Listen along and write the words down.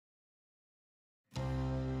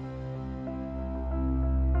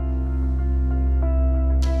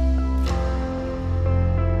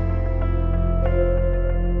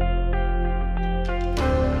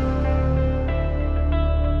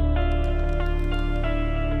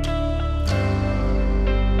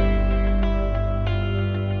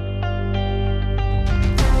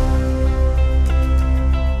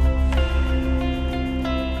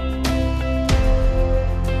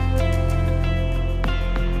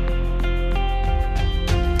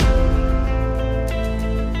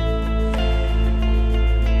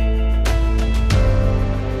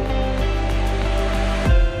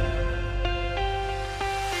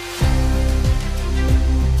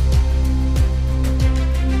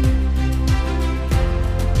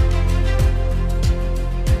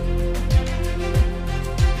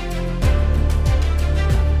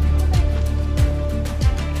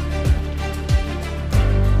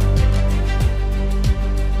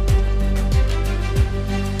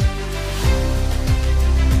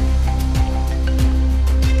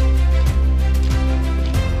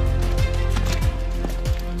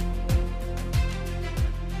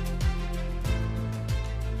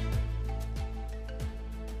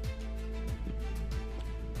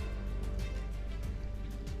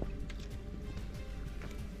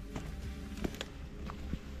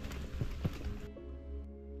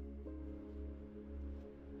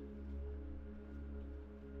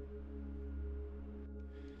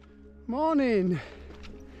Morning.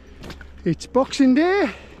 It's Boxing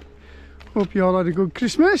Day. Hope you all had a good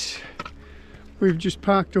Christmas. We've just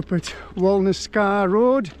parked up at Walnut Scar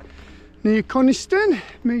Road near Coniston.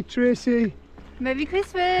 Me, Tracy. Merry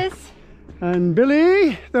Christmas. And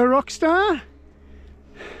Billy, the rock star.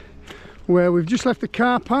 Where we've just left the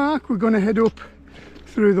car park. We're going to head up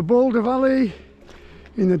through the Boulder Valley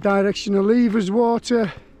in the direction of Levers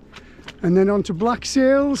Water, and then on to Black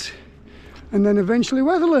Sails, and then eventually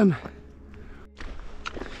Wetherlam.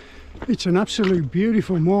 It's an absolute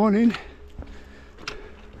beautiful morning.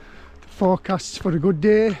 The forecast's for a good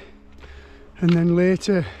day, and then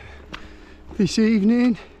later this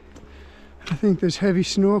evening I think there's heavy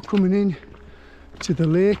snow coming in to the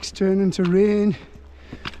lakes, turning to rain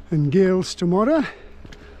and gales tomorrow,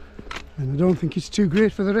 and I don't think it's too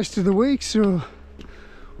great for the rest of the week, so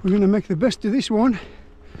we're going to make the best of this one.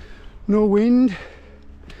 No wind,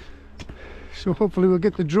 so hopefully we'll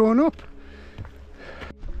get the drone up.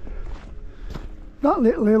 That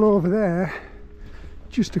little hill over there,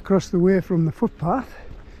 just across the way from the footpath,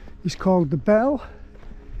 is called the Bell.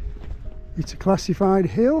 It's a classified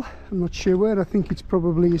hill. I'm not sure where. I think it's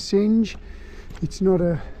probably a Singe. It's not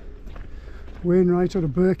a Wainwright or a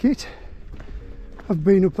Burkitt. I've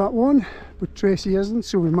been up that one, but Tracy hasn't,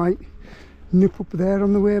 so we might nip up there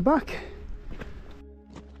on the way back.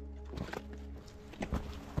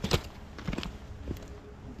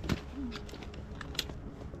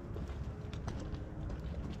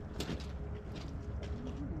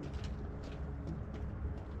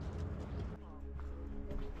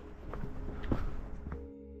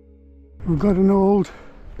 We've got an old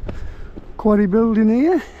quarry building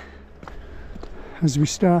here as we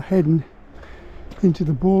start heading into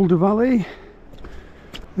the Boulder Valley.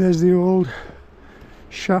 There's the old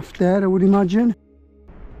shaft there, I would imagine.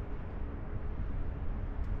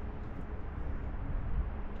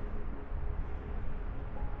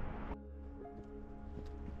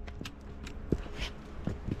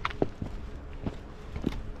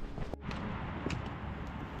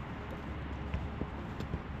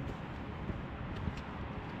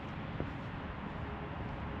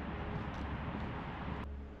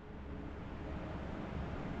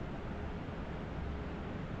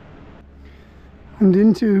 And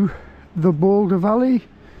into the Boulder Valley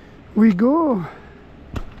we go.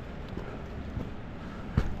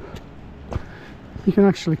 You can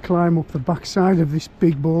actually climb up the backside of this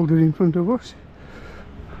big boulder in front of us.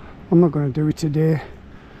 I'm not going to do it today.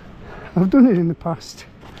 I've done it in the past.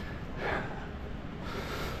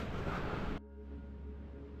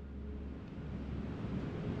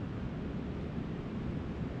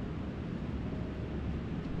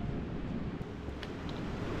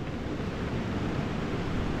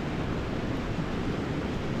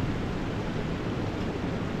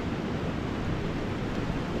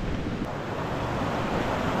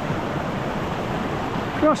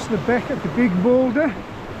 Cross the Beck at the big boulder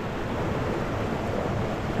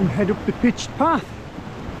and head up the pitched path.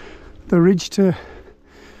 The ridge to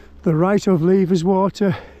the right of Levers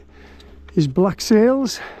Water is Black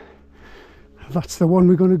Sails. That's the one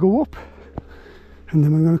we're going to go up, and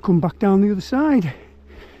then we're going to come back down the other side.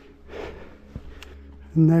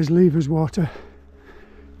 And there's Levers Water.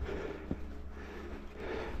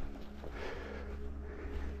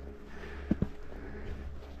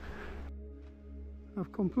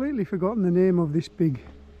 I've completely forgotten the name of this big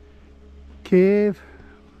cave,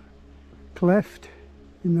 cleft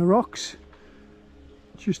in the rocks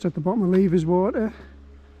just at the bottom of Levers Water.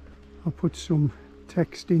 I'll put some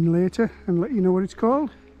text in later and let you know what it's called.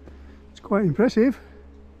 It's quite impressive.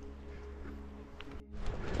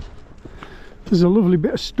 There's a lovely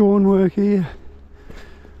bit of stonework here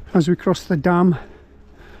as we cross the dam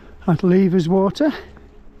at Levers Water.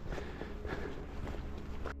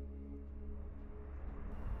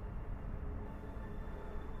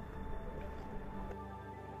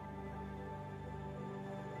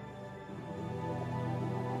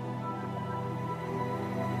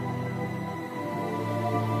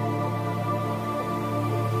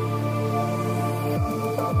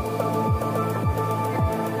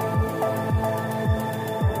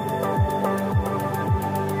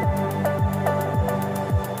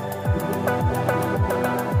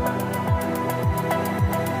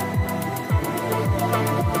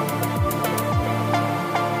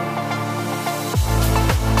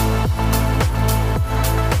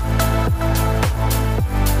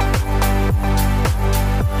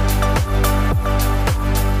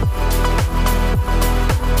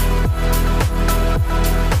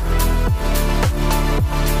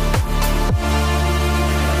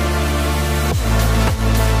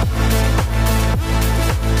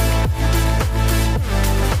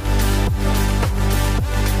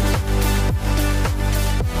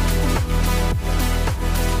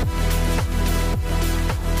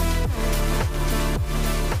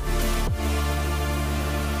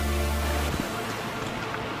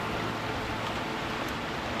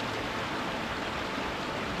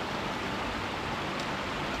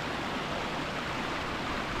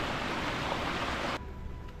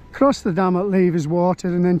 cross the dam at Levers Water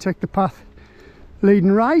and then take the path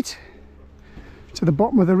leading right to the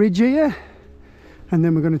bottom of the ridge here, and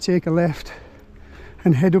then we're going to take a left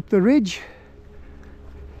and head up the ridge.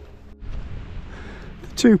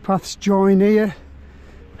 The two paths join here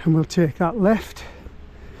and we'll take that left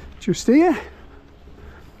just here.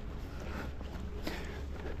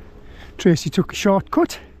 Tracy took a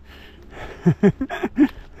shortcut.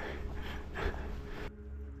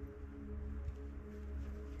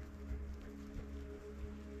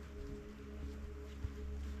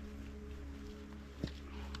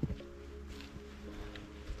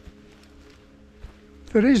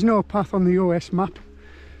 There is no path on the OS map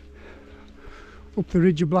up the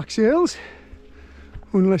ridge of Black Sails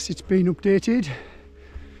unless it's been updated,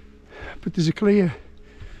 but there's a clear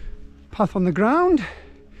path on the ground.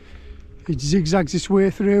 It zigzags its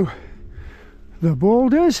way through the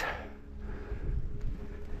boulders.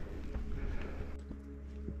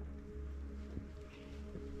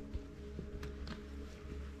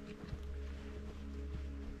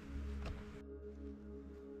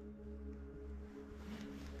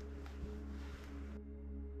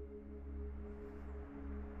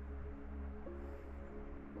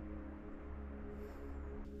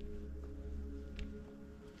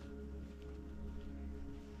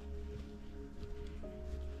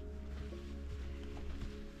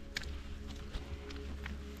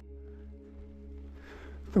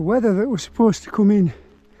 The weather that was supposed to come in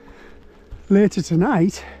later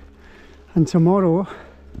tonight and tomorrow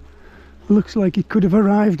looks like it could have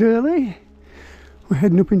arrived early. We're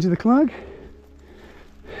heading up into the Clag.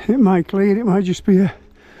 It might clear, it might just be a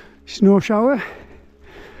snow shower.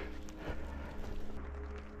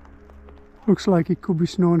 Looks like it could be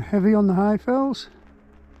snowing heavy on the high fells.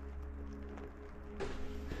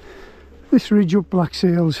 This ridge up Black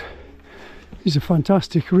Sails is a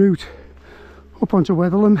fantastic route up onto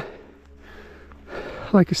Wetherlam.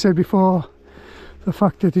 Like I said before, the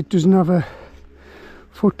fact that it doesn't have a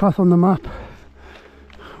footpath on the map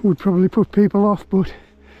would probably put people off, but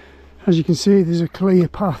as you can see, there's a clear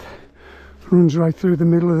path that runs right through the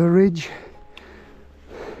middle of the ridge.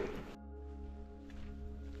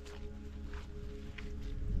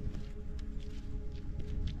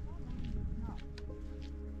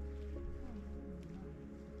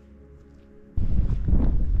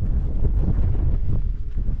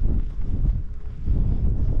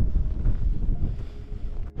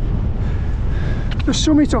 The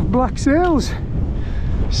summit of Black Sails,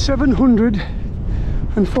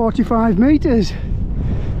 745 metres.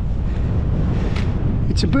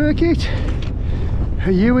 It's a Burkitt,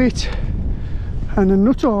 a Hewitt and a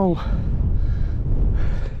Nuttall.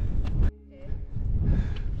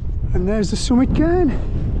 And there's the summit cairn.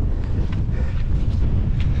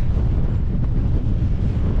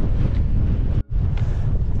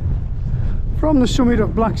 From the summit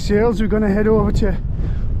of Black Sails we're going to head over to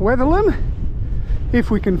Wetherlam, if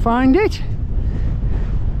we can find it.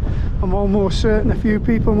 I'm almost certain a few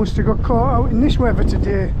people must have got caught out in this weather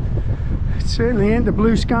today. It certainly ain't the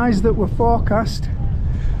blue skies that were forecast.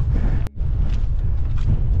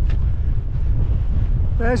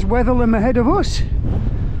 There's Wetherlam ahead of us.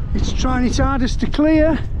 It's trying its hardest to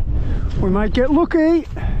clear. We might get lucky.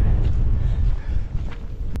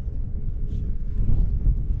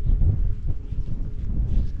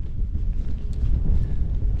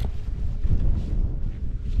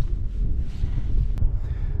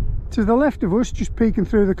 To the left of us, just peeking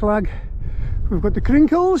through the Clag, we've got the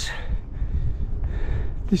Crinkles.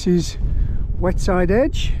 This is Wetside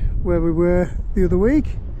Edge, where we were the other week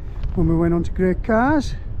when we went on to Great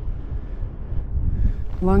Cars.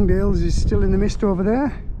 Langdales is still in the mist over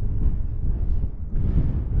there,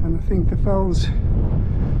 and I think the fells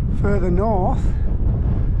further north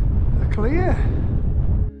are clear.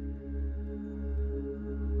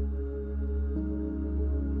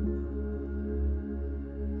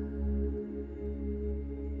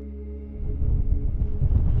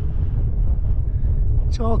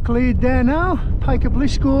 It's all cleared there now. Pike of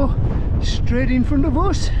Blisco straight in front of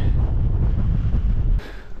us.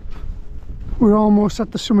 We're almost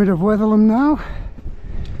at the summit of Wetherlam now.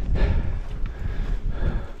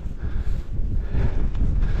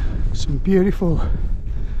 Some beautiful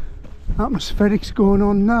atmospherics going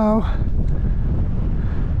on now.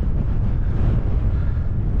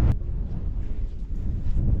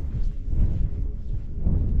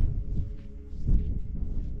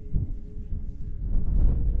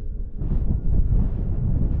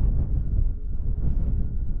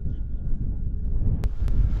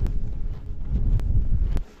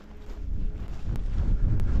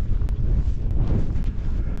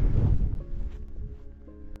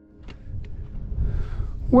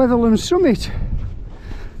 Wetherlam summit,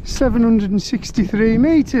 763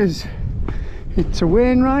 metres. It's a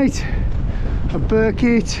Wainwright, a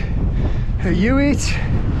Burkitt, a Hewitt,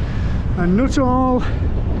 a Nuttall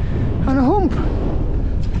and a hump.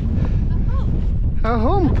 A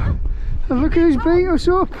hump! And look who's beat us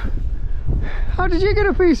up. How did you get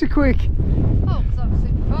up here so quick? Oh, because I'm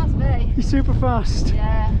super fast, mate. You're super fast.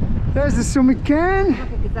 Yeah. There's the summit cairn.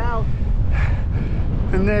 Like a gazelle.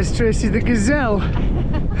 And there's Tracy the gazelle.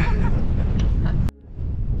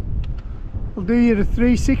 I'll do you a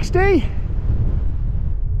 360.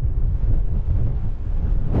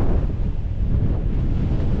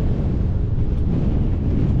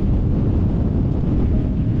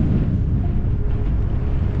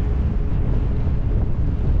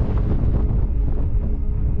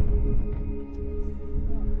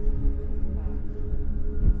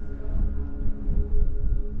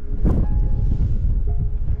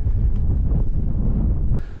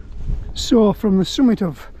 So from the summit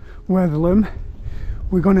of Wetherlam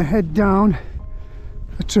we're going to head down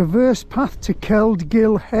a traverse path to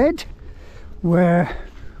Keldgill Head, where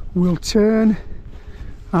we'll turn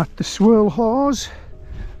at the Swirl Hawse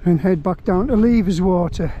and head back down to Levers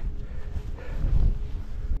Water.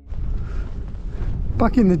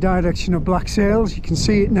 Back in the direction of Black Sails, you can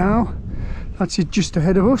see it now, that's it just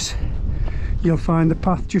ahead of us. You'll find the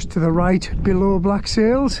path just to the right below Black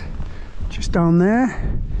Sails, just down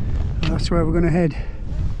there. That's where we're going to head,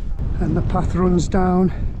 and the path runs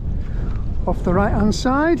down off the right hand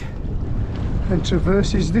side and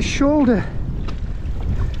traverses this shoulder.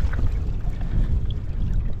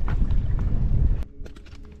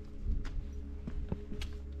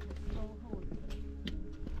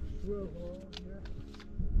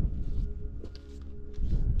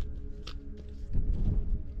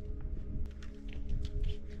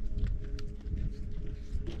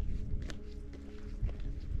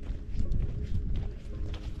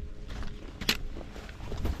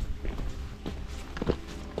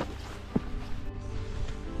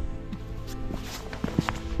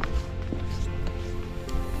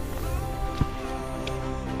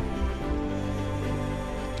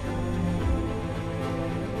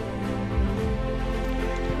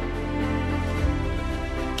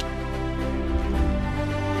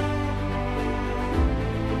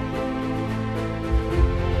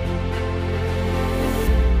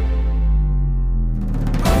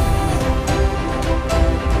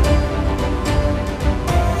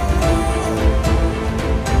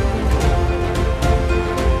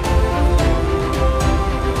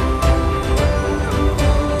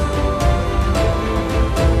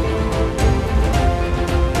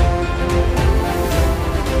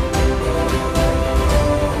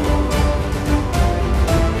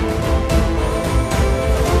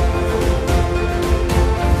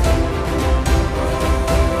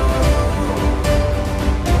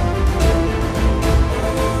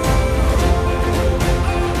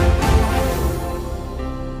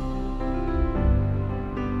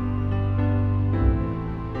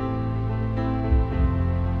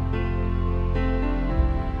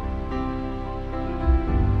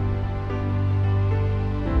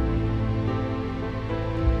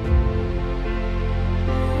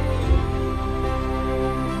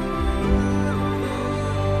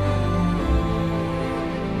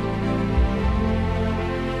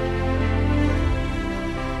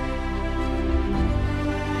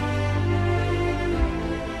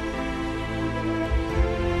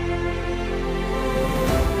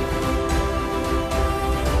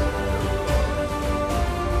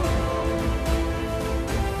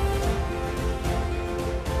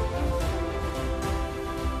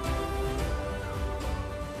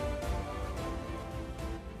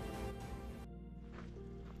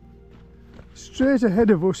 Straight ahead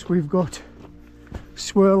of us we've got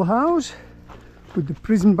Swirl Hawse with the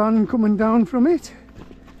prison band coming down from it.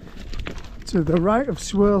 To the right of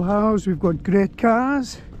Swirl Hawse we've got Great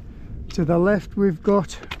Cars. To the left we've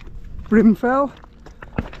got Brimfell.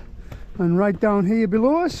 And right down here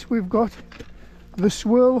below us we've got the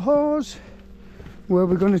Swirl Hawse, where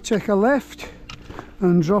we're going to take a left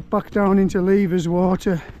and drop back down into Levers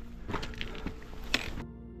Water.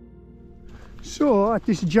 So at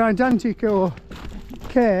this gigantic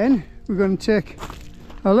cairn we're going to take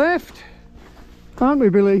a left, aren't we,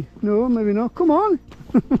 Billy? No, maybe not. Come on.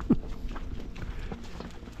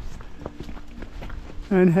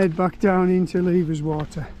 And head back down into Levers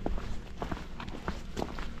Water.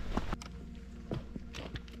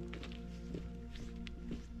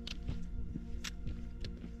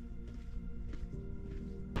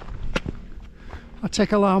 I'll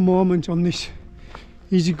take a little moment on this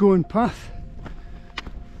easy going path.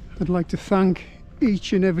 I'd like to thank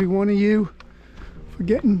each and every one of you for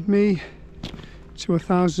getting me to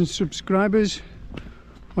 1,000 subscribers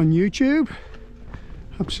on YouTube.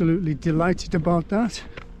 Absolutely delighted about that.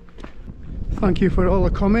 Thank you for all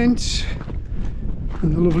the comments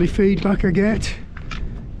and the lovely feedback I get.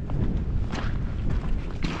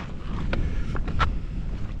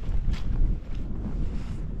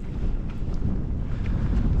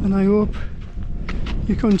 And I hope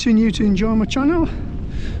you continue to enjoy my channel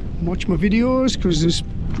and watch my videos, because there's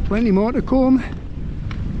plenty more to come.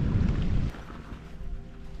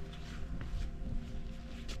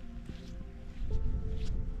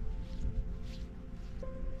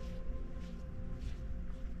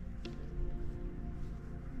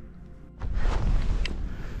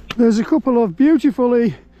 There's a couple of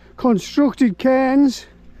beautifully constructed cairns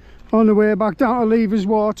on the way back down to Lever's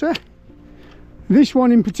Water. This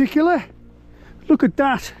one in particular, look at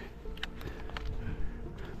that.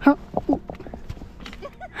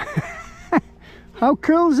 How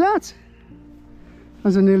cool is that?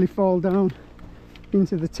 As I nearly fall down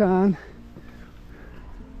into the tarn.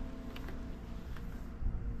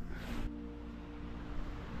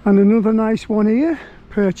 And another nice one here,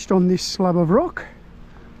 perched on this slab of rock.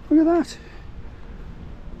 Look at that.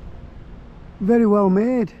 Very well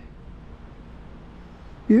made.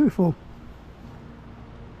 Beautiful.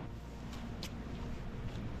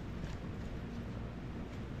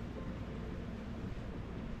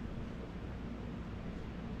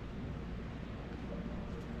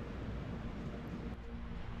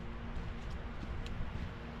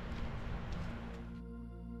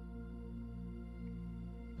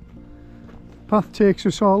 Path takes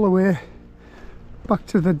us all the way back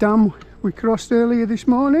to the dam we crossed earlier this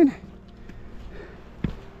morning.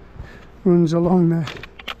 Runs along the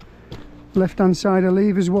left hand side of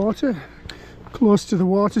Lever's Water, close to the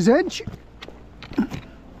water's edge.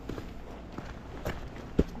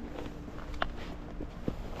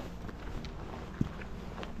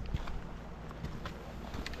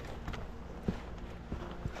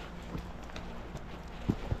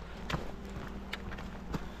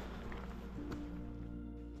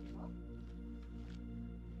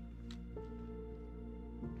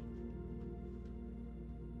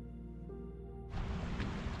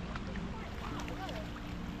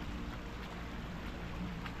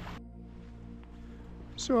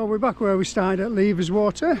 So we're back where we started at Lever's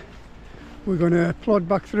Water. We're going to plod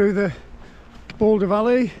back through the Boulder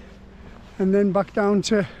Valley and then back down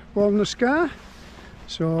to Walnut Scar.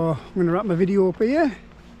 So I'm going to wrap my video up here.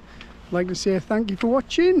 I'd like to say thank you for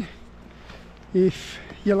watching. If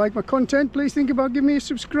you like my content, please think about giving me a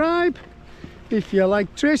subscribe. If you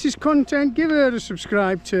like Tracy's content, give her a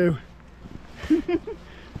subscribe too.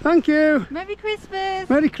 Thank you. Merry Christmas.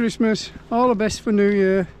 Merry Christmas. All the best for New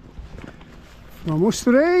Year. From us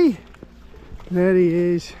three, there he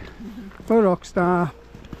is, the rock star.